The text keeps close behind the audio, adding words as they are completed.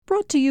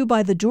brought to you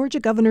by the Georgia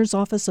Governor's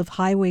Office of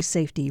Highway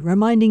Safety,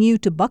 reminding you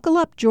to buckle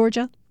up,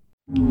 Georgia.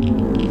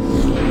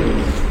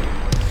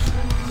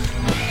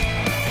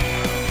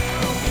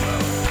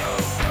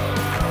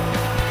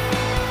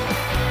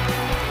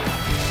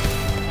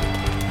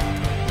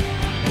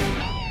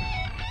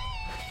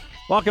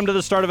 Welcome to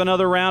the start of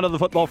another round of the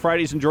Football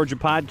Fridays in Georgia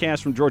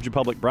podcast from Georgia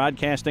Public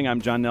Broadcasting.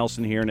 I'm John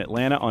Nelson here in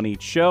Atlanta. On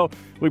each show,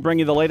 we bring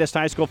you the latest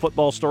high school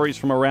football stories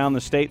from around the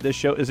state. This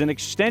show is an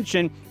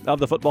extension of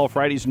the Football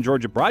Fridays in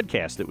Georgia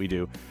broadcast that we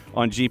do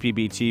on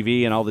GPB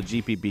TV and all the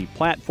GPB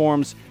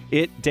platforms.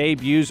 It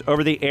debuts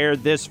over the air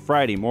this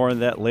Friday. More on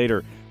that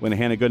later when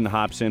Hannah Gooden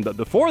hops in. But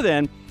before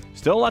then,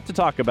 still a lot to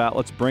talk about.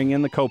 Let's bring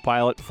in the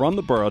co-pilot from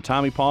the borough,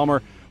 Tommy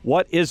Palmer.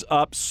 What is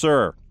up,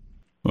 sir?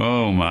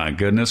 Oh, my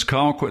goodness.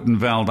 Colquitt and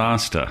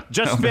Valdosta.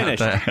 Just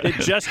finished. It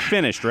just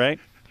finished, right?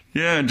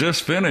 Yeah,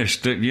 just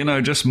finished.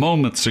 Just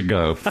moments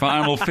ago.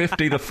 Final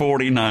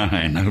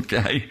 50-49,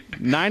 okay?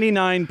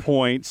 99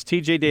 points.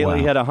 TJ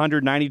Daly had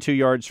 192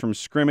 yards from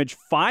scrimmage,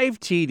 5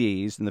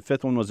 TDs, and the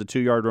fifth one was a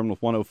 2-yard run with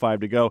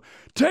 1:05 to go.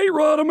 Tate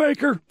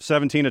Rodemaker,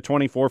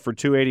 17-24 for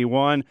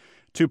 281.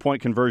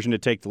 2-point conversion to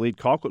take the lead.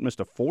 Colquitt missed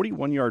a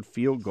 41-yard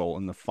field goal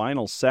in the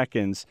final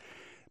seconds.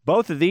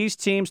 Both of these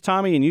teams,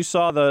 Tommy, and you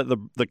saw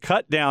the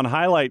cut-down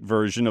highlight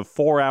version of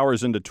 4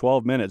 hours into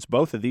 12 minutes,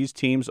 both of these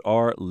teams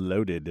are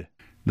loaded.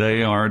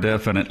 They are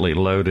definitely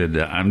loaded.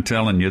 I'm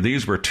telling you,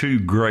 these were two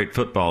great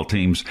football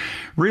teams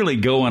really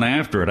going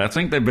after it. I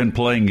think they've been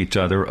playing each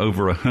other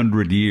over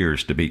 100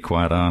 years, to be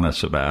quite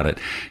honest about it.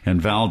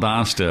 And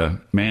Valdosta,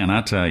 man,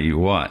 I tell you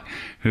what,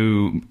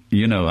 who,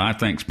 I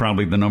think is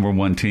probably the number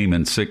one team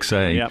in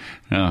 6A. Yep.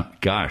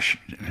 Gosh,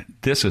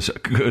 this is a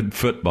good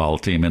football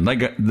team, and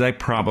they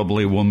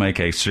probably will make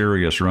a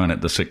serious run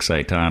at the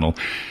 6A title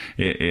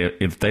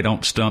if they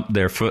don't stump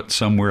their foot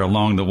somewhere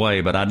along the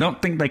way. But I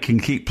don't think they can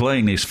keep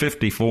playing these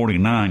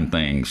 50-49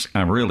 things.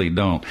 I really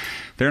don't.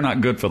 They're not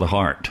good for the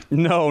heart.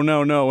 No.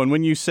 And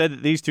when you said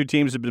that these two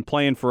teams have been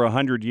playing for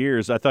 100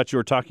 years, I thought you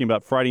were talking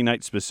about Friday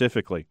night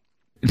specifically.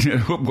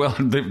 Well,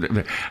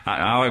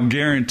 I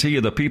guarantee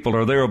you the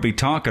people there will be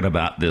talking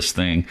about this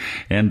thing,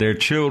 and their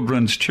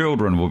children's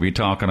children will be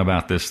talking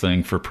about this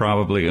thing for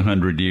probably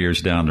 100 years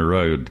down the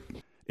road.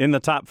 In the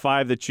top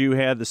 5 that you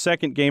had, the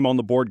second game on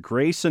the board,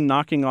 Grayson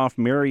knocking off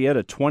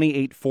Marietta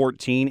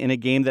 28-14 in a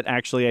game that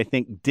actually I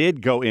think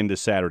did go into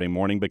Saturday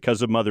morning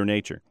because of Mother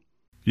Nature.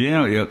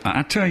 Yeah,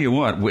 I tell you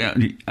what,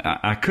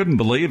 I couldn't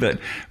believe it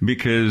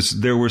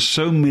because there were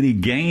so many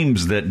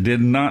games that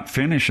did not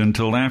finish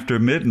until after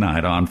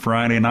midnight on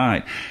Friday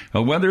night.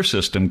 A weather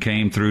system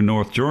came through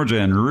North Georgia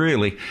and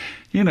really,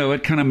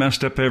 it kind of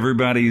messed up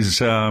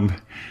everybody's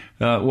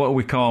what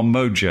we call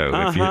mojo.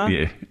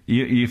 Uh-huh.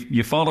 If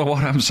you follow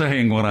what I'm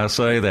saying when I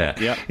say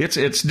that. Yep.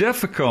 It's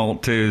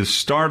difficult to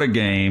start a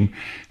game,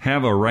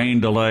 have a rain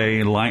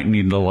delay,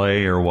 lightning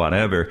delay, or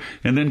whatever,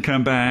 and then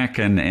come back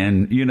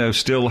and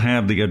still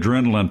have the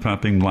adrenaline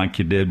pumping like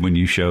you did when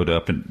you showed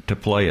up to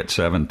play at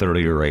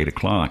 7:30 or 8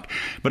 o'clock.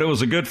 But it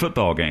was a good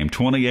football game,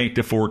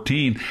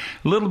 28-14.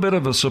 A little bit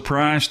of a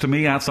surprise to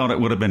me. I thought it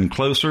would have been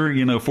closer.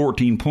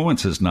 14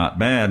 points is not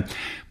bad.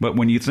 But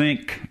when you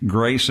think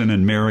Grayson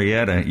and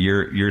Marietta,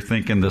 you're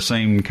thinking the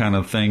same kind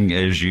of thing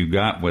as you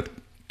got with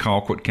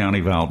Colquitt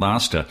County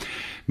Valdosta.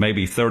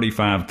 Maybe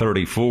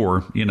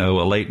 35-34,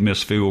 a late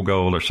missed field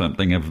goal or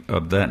something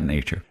of that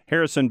nature.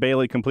 Harrison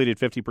Bailey completed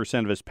 50%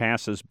 of his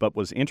passes, but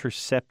was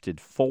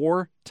intercepted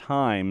 4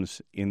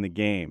 times in the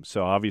game.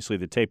 So obviously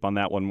the tape on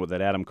that one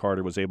that Adam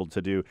Carter was able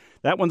to do,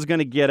 that one's going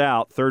to get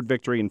out. Third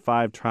victory in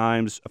 5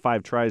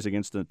 tries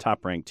against the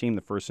top-ranked team,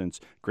 the first since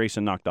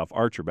Grayson knocked off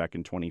Archer back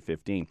in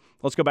 2015.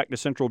 Let's go back to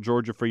Central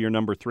Georgia for your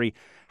number 3.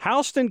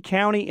 Houston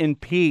County and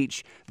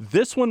Peach.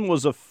 This one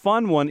was a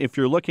fun one if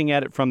you're looking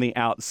at it from the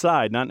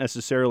outside, not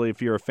necessarily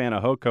if you're a fan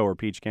of Hoco or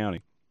Peach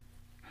County.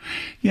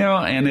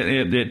 And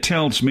it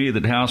tells me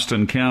that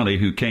Houston County,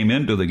 who came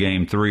into the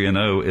game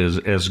 3-0, is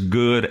as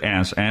good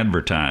as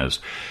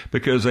advertised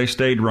because they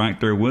stayed right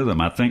there with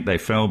them. I think they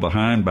fell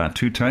behind by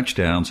 2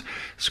 touchdowns,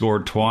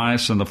 scored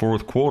twice in the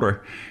fourth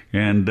quarter,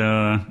 and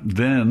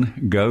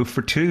then go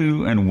for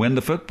 2 and win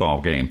the football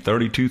game,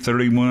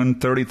 32-31,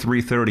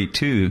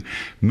 33-32.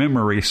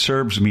 Memory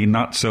serves me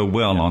not so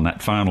well on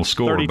that final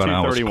score, but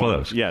I was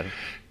close. Yeah,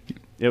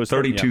 it was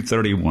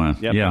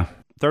 32-31. Yep. Yeah.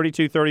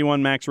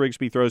 32-31, Max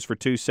Rigsby throws for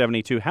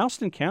 272.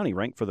 Houston County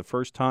ranked for the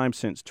first time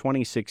since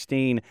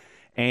 2016,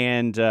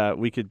 and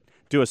we could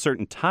do a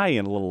certain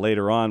tie-in a little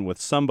later on with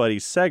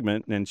somebody's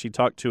segment, and she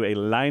talked to a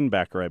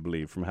linebacker, I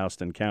believe, from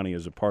Houston County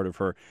as a part of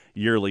her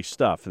yearly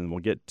stuff, and we'll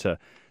get to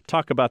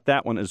talk about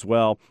that one as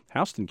well.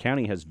 Houston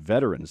County has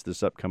veterans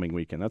this upcoming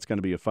weekend. That's going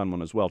to be a fun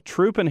one as well.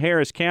 Troop and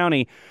Harris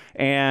County,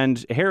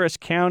 and Harris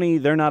County,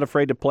 they're not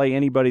afraid to play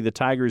anybody, the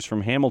Tigers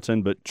from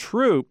Hamilton, but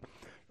Troop,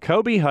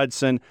 Kobe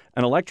Hudson,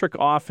 an electric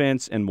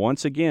offense, and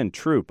once again,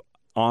 Troop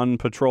on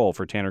patrol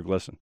for Tanner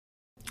Glisson.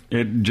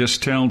 It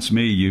just tells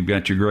me you've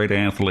got your great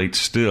athletes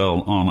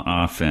still on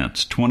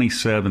offense.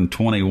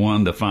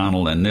 27-21 the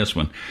final in this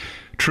one.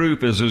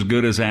 Troop is as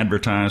good as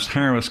advertised.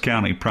 Harris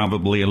County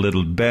probably a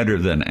little better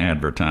than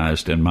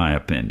advertised, in my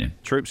opinion.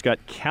 Troop's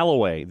got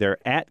Callaway. They're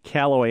at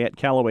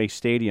Callaway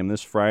Stadium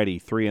this Friday,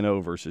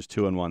 3-0 versus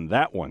 2-1.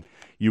 That one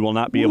you will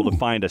not be able to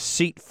find a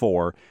seat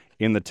for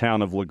in the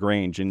town of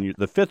LaGrange. And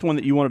the fifth one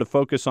that you wanted to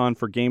focus on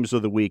for games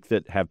of the week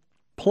that have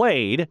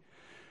played,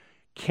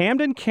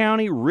 Camden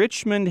County,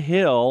 Richmond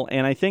Hill,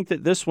 and I think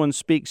that this one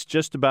speaks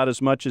just about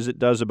as much as it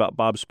does about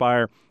Bob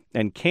Spire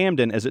and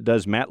Camden as it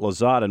does Matt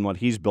Lazada and what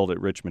he's built at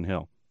Richmond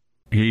Hill.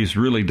 He's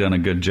really done a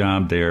good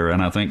job there,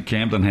 and I think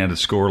Camden had to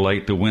score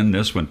late to win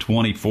this one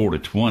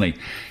 24-20.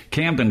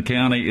 Camden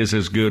County is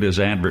as good as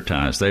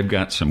advertised. They've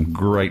got some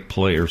great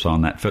players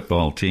on that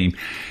football team.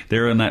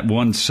 They're in that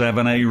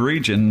 1-7A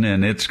region,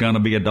 and it's going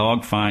to be a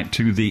dogfight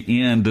to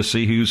the end to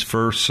see who's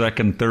first,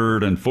 second,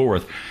 third, and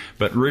fourth.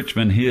 But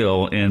Richmond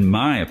Hill, in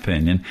my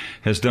opinion,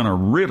 has done a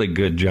really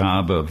good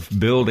job of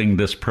building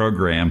this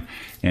program,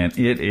 and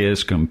it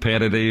is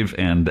competitive,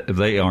 and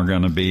they are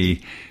going to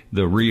be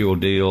the real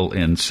deal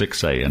in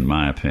 6A, in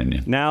my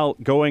opinion. Now,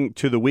 going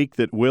to the week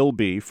that will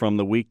be from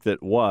the week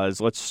that was,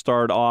 let's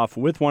start off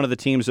with one of the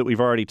teams that we've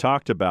already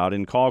talked about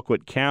in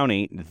Colquitt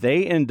County.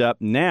 They end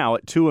up now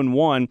at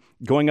 2-1,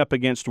 going up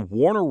against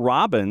Warner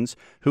Robins,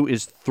 who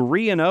is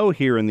 3-0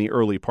 here in the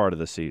early part of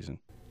the season.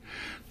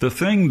 The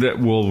thing that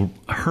will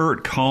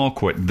hurt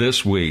Colquitt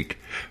this week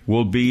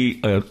will be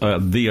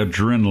the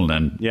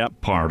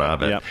adrenaline part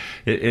of it. Yep.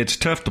 It's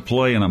tough to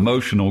play an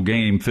emotional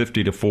game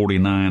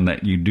 50-49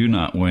 that you do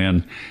not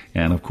win.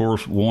 And, of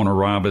course, Warner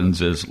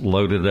Robins is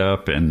loaded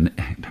up, and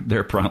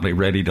they're probably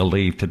ready to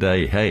leave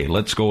today. Hey,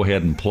 let's go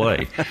ahead and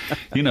play.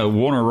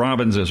 Warner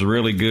Robins is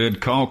really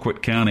good.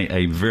 Colquitt County,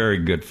 a very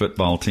good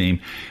football team.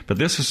 But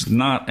this is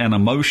not an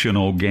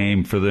emotional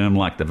game for them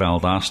like the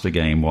Valdosta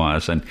game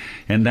was. And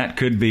that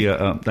could be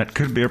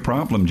a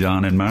problem,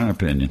 John, in my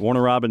opinion.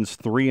 Warner Robins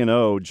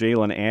 3-0.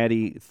 Jalen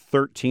Addy,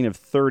 13 of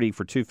 30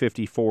 for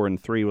 254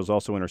 and 3, was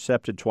also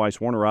intercepted twice.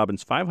 Warner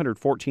Robins,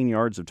 514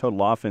 yards of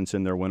total offense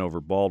in their win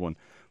over Baldwin,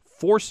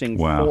 forcing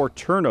 4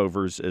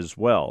 turnovers as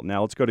well.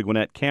 Now let's go to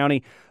Gwinnett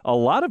County. A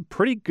lot of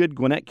pretty good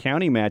Gwinnett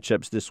County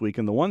matchups this week,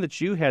 and the one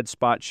that you had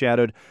spot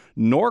shadowed,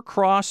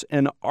 Norcross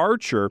and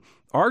Archer.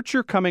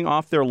 Archer coming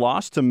off their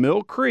loss to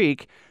Mill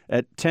Creek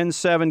at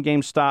 10-7,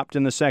 game stopped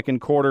in the second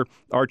quarter.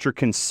 Archer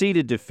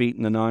conceded defeat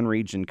in the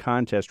non-region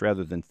contest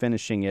rather than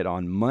finishing it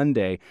on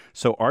Monday.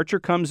 So Archer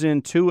comes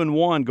in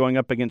 2-1 going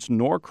up against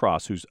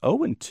Norcross, who's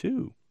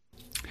 0-2.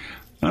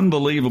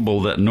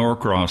 Unbelievable that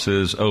Norcross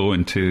is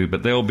 0-2,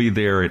 but they'll be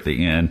there at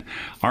the end.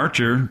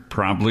 Archer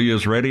probably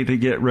is ready to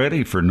get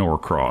ready for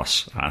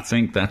Norcross. I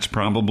think that's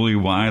probably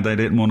why they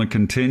didn't want to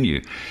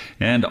continue.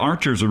 And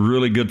Archer's a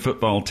really good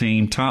football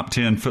team, top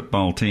 10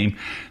 football team.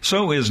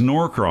 So is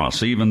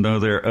Norcross, even though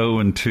they're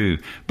 0-2.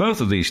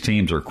 Both of these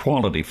teams are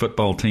quality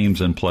football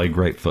teams and play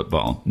great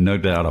football, no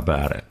doubt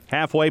about it.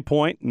 Halfway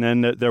point, and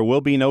then there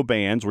will be no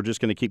bands. We're just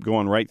going to keep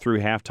going right through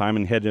halftime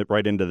and head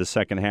right into the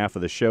second half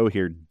of the show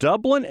here.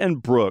 Dublin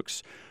and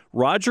Brooks,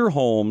 Roger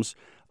Holmes,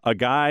 a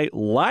guy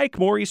like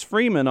Maurice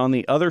Freeman on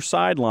the other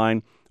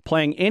sideline,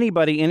 playing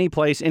anybody,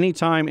 anyplace,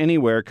 anytime,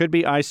 anywhere. Could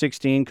be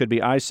I-16, could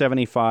be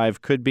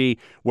I-75, could be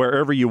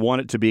wherever you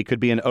want it to be. Could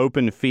be an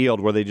open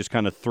field where they just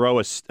kind of throw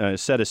a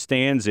set of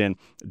stands in.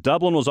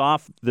 Dublin was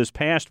off this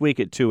past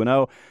week at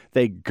 2-0.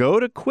 They go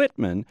to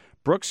Quitman,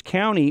 Brooks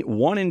County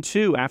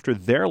 1-2 after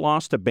their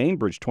loss to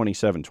Bainbridge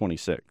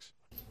 27-26.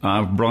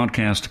 I've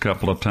broadcast a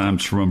couple of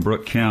times from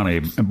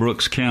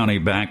Brooks County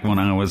back when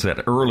I was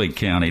at Early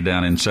County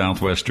down in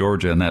southwest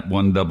Georgia in that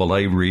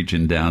 1AA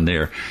region down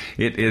there.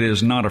 It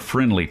is not a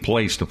friendly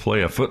place to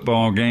play a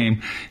football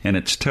game, and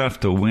it's tough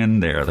to win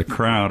there. The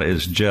crowd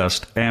is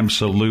just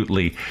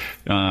absolutely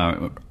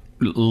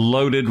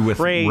loaded with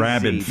crazy,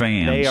 rabid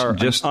fans. They are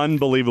just an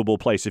unbelievable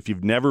place. If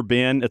you've never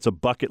been, it's a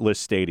bucket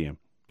list stadium.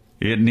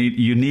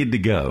 You need to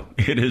go.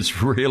 It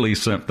is really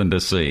something to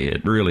see.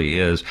 It really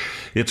is.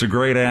 It's a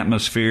great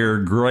atmosphere,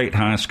 great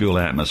high school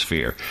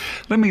atmosphere.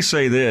 Let me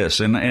say this,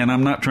 and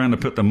I'm not trying to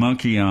put the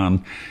monkey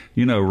on,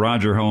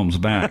 Roger Holmes'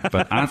 back,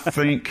 but I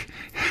think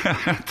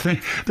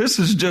this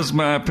is just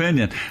my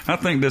opinion. I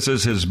think this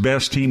is his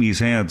best team he's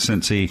had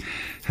since he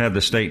had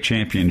the state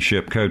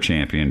championship,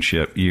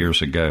 co-championship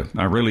years ago.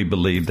 I really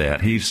believe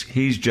that.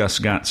 He's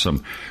just got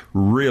some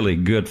really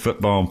good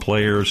football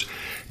players,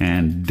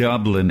 and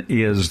Dublin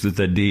is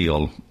the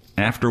deal.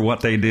 After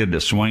what they did to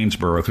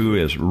Swainsboro, who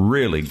is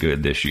really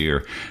good this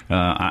year,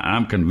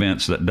 I'm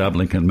convinced that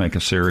Dublin can make a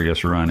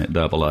serious run at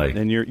AA.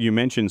 And you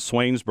mentioned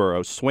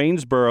Swainsboro.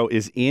 Swainsboro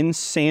is in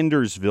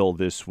Sandersville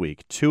this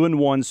week.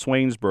 2-1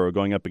 Swainsboro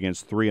going up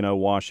against 3-0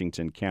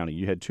 Washington County.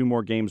 You had 2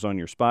 more games on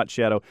your spot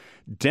shadow.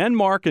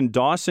 Denmark and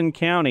Dawson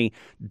County.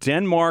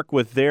 Denmark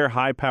with their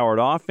high-powered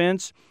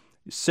offense.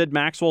 Sid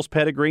Maxwell's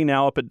pedigree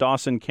now up at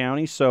Dawson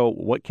County. So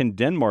what can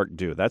Denmark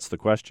do? That's the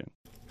question.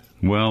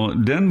 Well,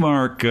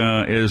 Denmark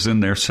is in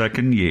their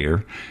second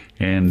year,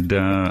 And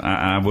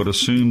I would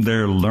assume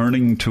they're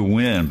learning to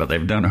win, but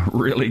they've done a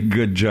really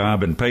good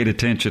job and paid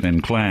attention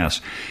in class.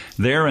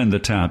 They're in the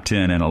top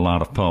 10 in a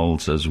lot of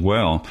polls as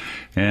well.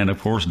 And,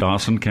 of course,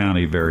 Dawson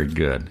County, very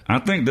good. I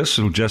think this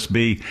will just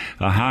be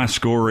a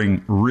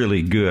high-scoring,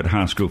 really good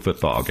high school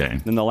football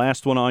game. And the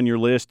last one on your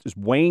list is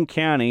Wayne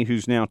County,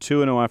 who's now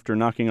 2-0 after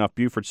knocking off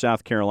Beaufort,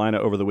 South Carolina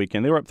over the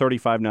weekend. They were up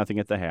 35-0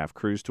 at the half,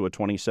 cruised to a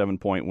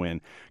 27-point win.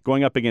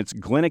 Going up against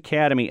Glenn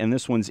Academy, and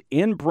this one's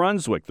in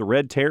Brunswick. The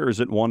Red Terrors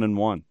at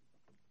 1-1.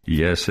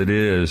 Yes, it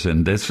is.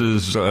 And this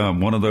is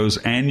one of those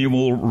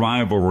annual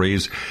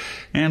rivalries.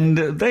 And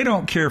they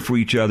don't care for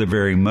each other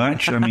very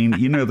much. I mean,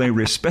 they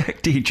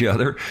respect each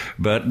other.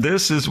 But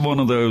this is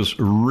one of those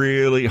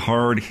really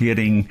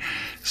hard-hitting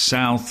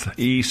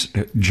Southeast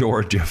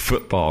Georgia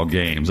football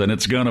games. And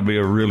it's going to be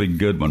a really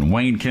good one.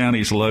 Wayne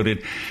County's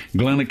loaded.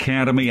 Glenn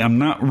Academy, I'm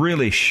not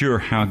really sure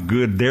how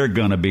good they're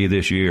going to be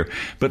this year.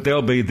 But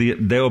they'll be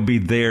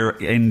there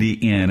in the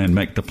end and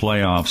make the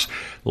playoffs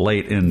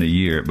late in the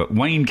year. But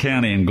Wayne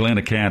County and Glenn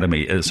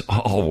Academy is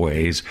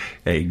always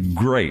a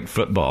great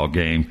football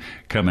game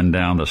coming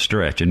down the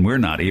stretch, and we're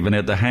not even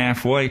at the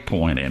halfway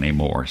point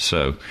anymore.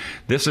 So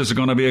this is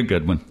going to be a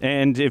good one.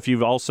 And if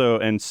you've also,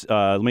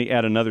 let me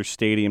add another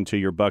stadium to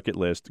your bucket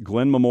list,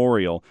 Glenn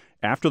Memorial.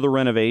 After the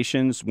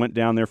renovations, went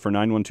down there for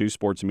 912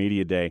 Sports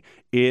Media Day.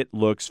 It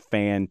looks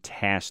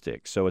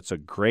fantastic. So it's a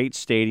great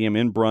stadium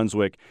in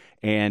Brunswick.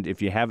 And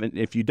if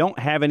you don't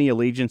have any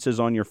allegiances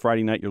on your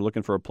Friday night, you're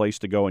looking for a place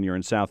to go, and you're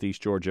in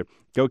Southeast Georgia,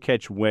 go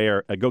catch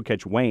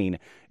Wayne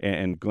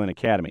and Glenn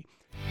Academy.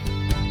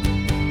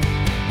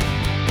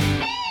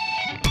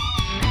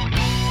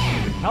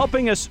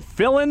 Helping us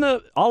fill in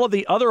all of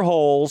the other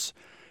holes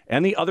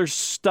and the other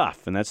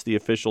stuff, and that's the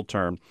official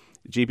term.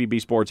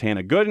 GPB Sports'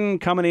 Hannah Gooden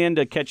coming in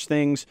to catch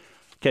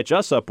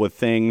us up with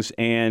things.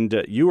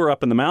 And you were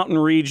up in the mountain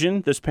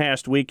region this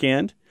past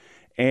weekend,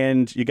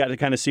 and you got to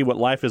kind of see what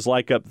life is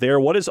like up there.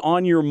 What is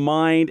on your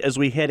mind as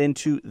we head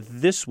into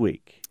this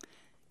week?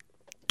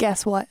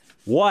 Guess what?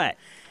 What?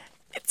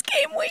 It's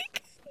game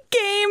week.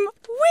 Game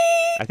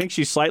week. I think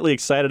she's slightly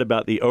excited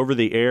about the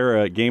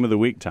over-the-air game of the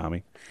week,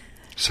 Tommy.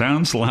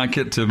 Sounds like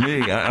it to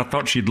me. I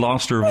thought she'd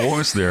lost her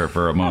voice there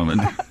for a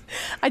moment.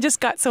 I just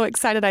got so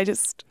excited I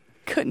just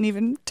couldn't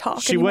even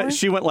talk anymore.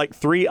 She went like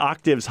 3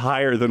 octaves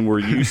higher than we're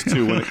used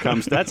to when it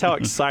comes to that's how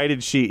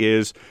excited she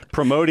is,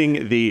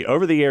 promoting the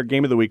over-the-air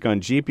game of the week on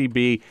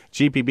GPB,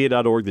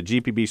 gpb.org, the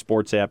GPB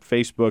Sports app,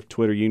 Facebook,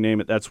 Twitter, you name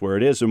it, that's where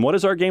it is. And what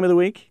is our game of the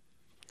week?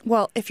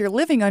 Well, if you're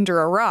living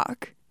under a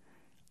rock.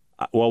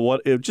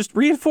 Just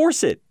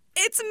reinforce it.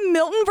 It's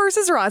Milton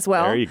versus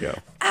Roswell. There you go.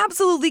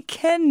 Absolutely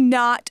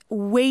cannot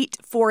wait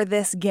for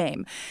this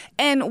game.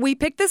 And we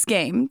picked this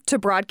game to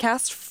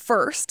broadcast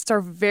first. It's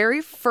our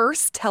very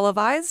first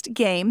televised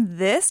game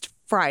this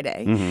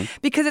Friday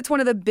because it's one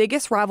of the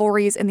biggest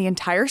rivalries in the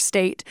entire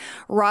state.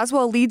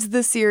 Roswell leads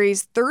the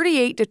series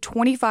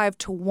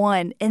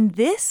 38-25-1. And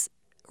this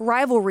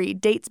rivalry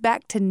dates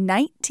back to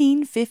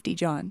 1950,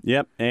 John.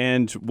 Yep,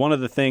 and one of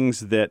the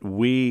things that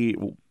we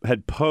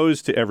had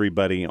posed to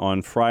everybody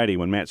on Friday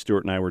when Matt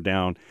Stewart and I were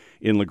down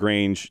in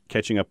LaGrange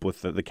catching up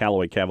with the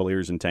Callaway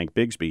Cavaliers and Tank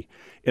Bigsby.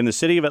 In the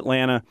city of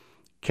Atlanta,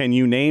 can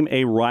you name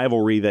a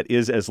rivalry that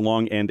is as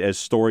long and as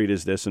storied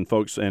as this? And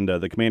folks,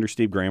 the Commander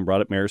Steve Graham brought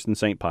up Marist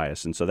St.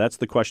 Pius. And so that's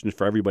the question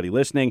for everybody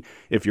listening.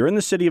 If you're in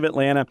the city of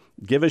Atlanta,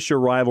 give us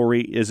your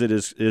rivalry. Is it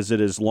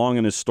as long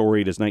and as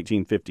storied as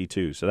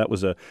 1952?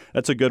 So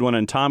that's a good one.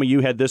 And Tommy,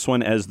 you had this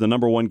one as the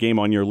number one game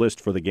on your list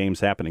for the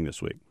games happening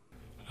this week.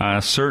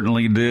 I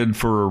certainly did,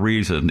 for a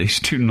reason. These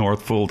two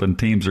North Fulton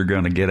teams are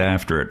going to get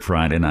after it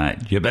Friday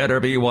night. You better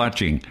be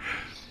watching.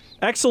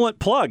 Excellent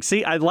plug.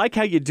 See, I like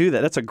how you do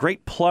that. That's a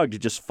great plug to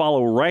just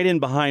follow right in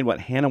behind what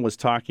Hannah was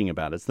talking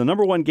about. It's the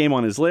number one game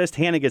on his list.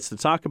 Hannah gets to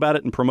talk about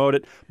it and promote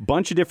it a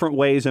bunch of different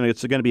ways, and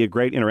it's going to be a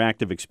great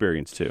interactive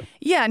experience, too.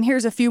 Yeah, and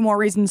here's a few more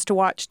reasons to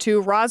watch,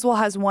 too. Roswell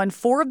has won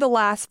 4 of the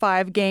last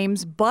 5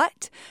 games,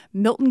 but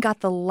Milton got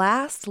the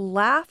last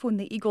laugh when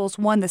the Eagles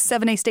won the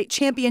 7A state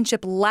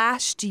championship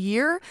last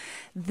year.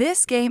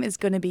 This game is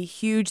going to be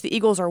huge. The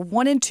Eagles are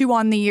 1-2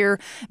 on the year,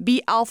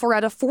 beat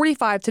Alpharetta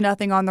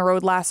 45-0 on the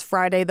road last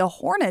Friday. The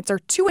Hornets are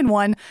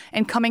 2-1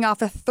 and coming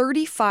off a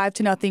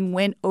 35-0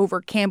 win over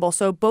Campbell.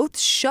 So both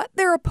shut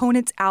their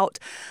opponents out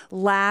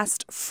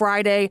last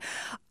Friday.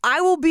 I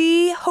will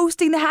be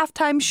hosting the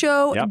halftime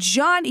show. Yep.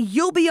 John,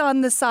 you'll be on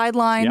the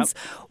sidelines.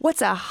 Yep.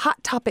 What's a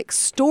hot topic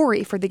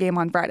story for the game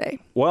on Friday?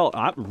 Well,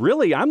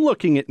 I'm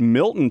looking at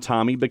Milton,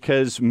 Tommy,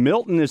 because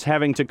Milton is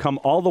having to come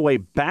all the way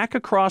back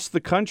across the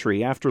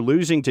country after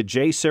losing to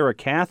J. Sarah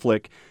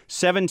Catholic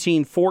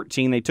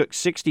 17-14. They took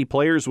 60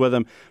 players with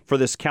them for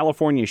this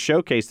California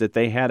showcase that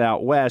they had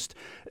out west.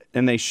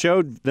 And they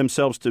showed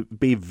themselves to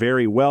be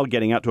very well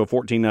getting out to a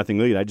 14-0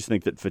 lead. I just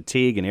think that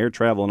fatigue and air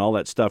travel and all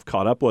that stuff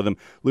caught up with them.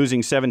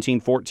 Losing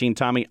 17-14,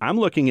 Tommy, I'm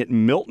looking at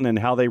Milton and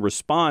how they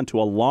respond to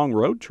a long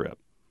road trip.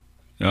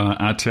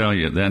 I tell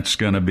you, that's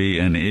going to be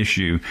an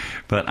issue.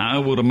 But I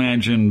would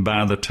imagine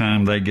by the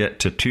time they get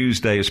to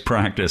Tuesday's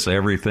practice,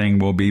 everything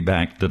will be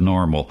back to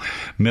normal.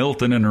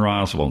 Milton and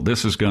Roswell,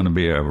 this is going to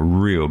be a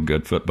real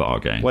good football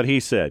game. What he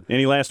said.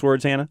 Any last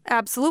words, Hannah?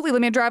 Absolutely.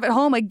 Let me drive it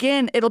home.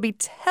 Again, it'll be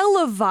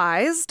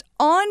televised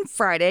on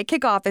Friday.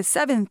 Kickoff is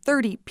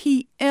 7:30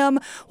 p.m.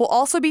 We'll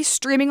also be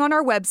streaming on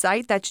our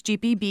website. That's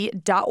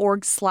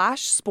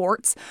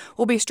gpb.org/sports.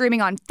 We'll be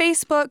streaming on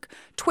Facebook,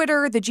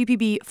 Twitter, the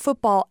GPB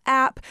football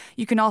app.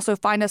 You can also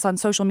find us on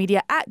social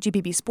media at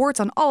GPB Sports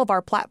on all of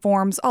our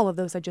platforms, all of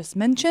those I just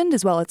mentioned,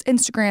 as well as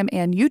Instagram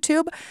and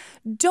YouTube.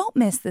 Don't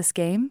miss this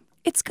game.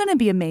 It's going to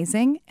be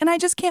amazing, and I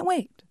just can't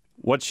wait.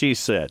 What she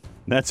said.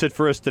 That's it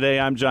for us today.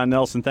 I'm John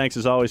Nelson. Thanks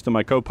as always to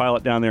my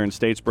co-pilot down there in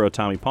Statesboro,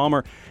 Tommy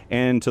Palmer,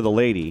 and to the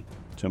lady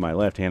to my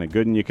left, Hannah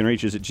Gooden. You can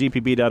reach us at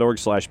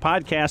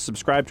gpb.org/podcast.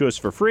 Subscribe to us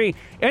for free.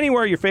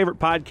 Anywhere your favorite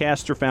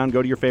podcasts are found,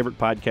 go to your favorite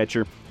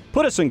podcatcher,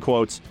 put us in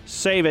quotes,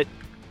 save it,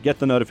 get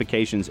the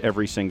notifications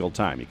every single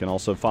time. You can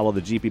also follow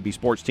the GPB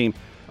Sports team.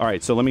 All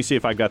right, so let me see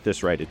if I got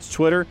this right. It's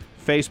Twitter,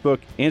 Facebook,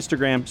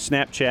 Instagram,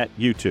 Snapchat,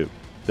 YouTube.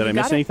 Did I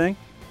miss anything?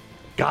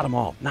 Got them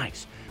all.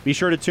 Nice. Be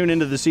sure to tune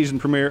into the season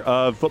premiere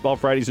of Football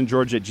Fridays in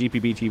Georgia at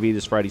GPB TV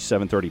this Friday,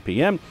 7:30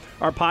 p.m.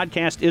 Our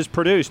podcast is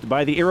produced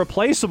by the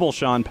irreplaceable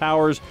Sean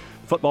Powers.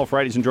 Football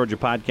Fridays in Georgia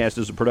podcast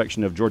is a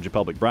production of Georgia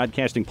Public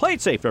Broadcasting. Play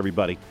it safe,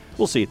 everybody.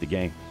 We'll see you at the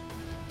game.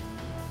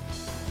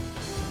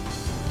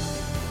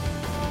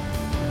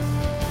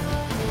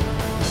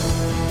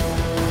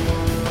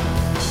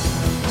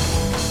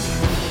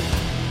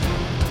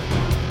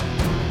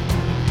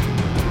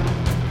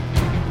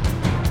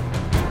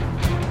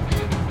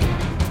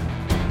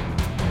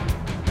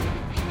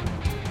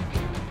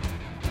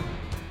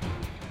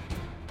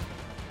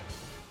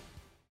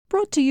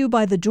 Brought to you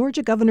by the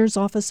Georgia Governor's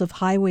Office of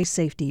Highway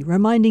Safety,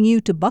 reminding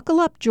you to buckle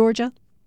up, Georgia.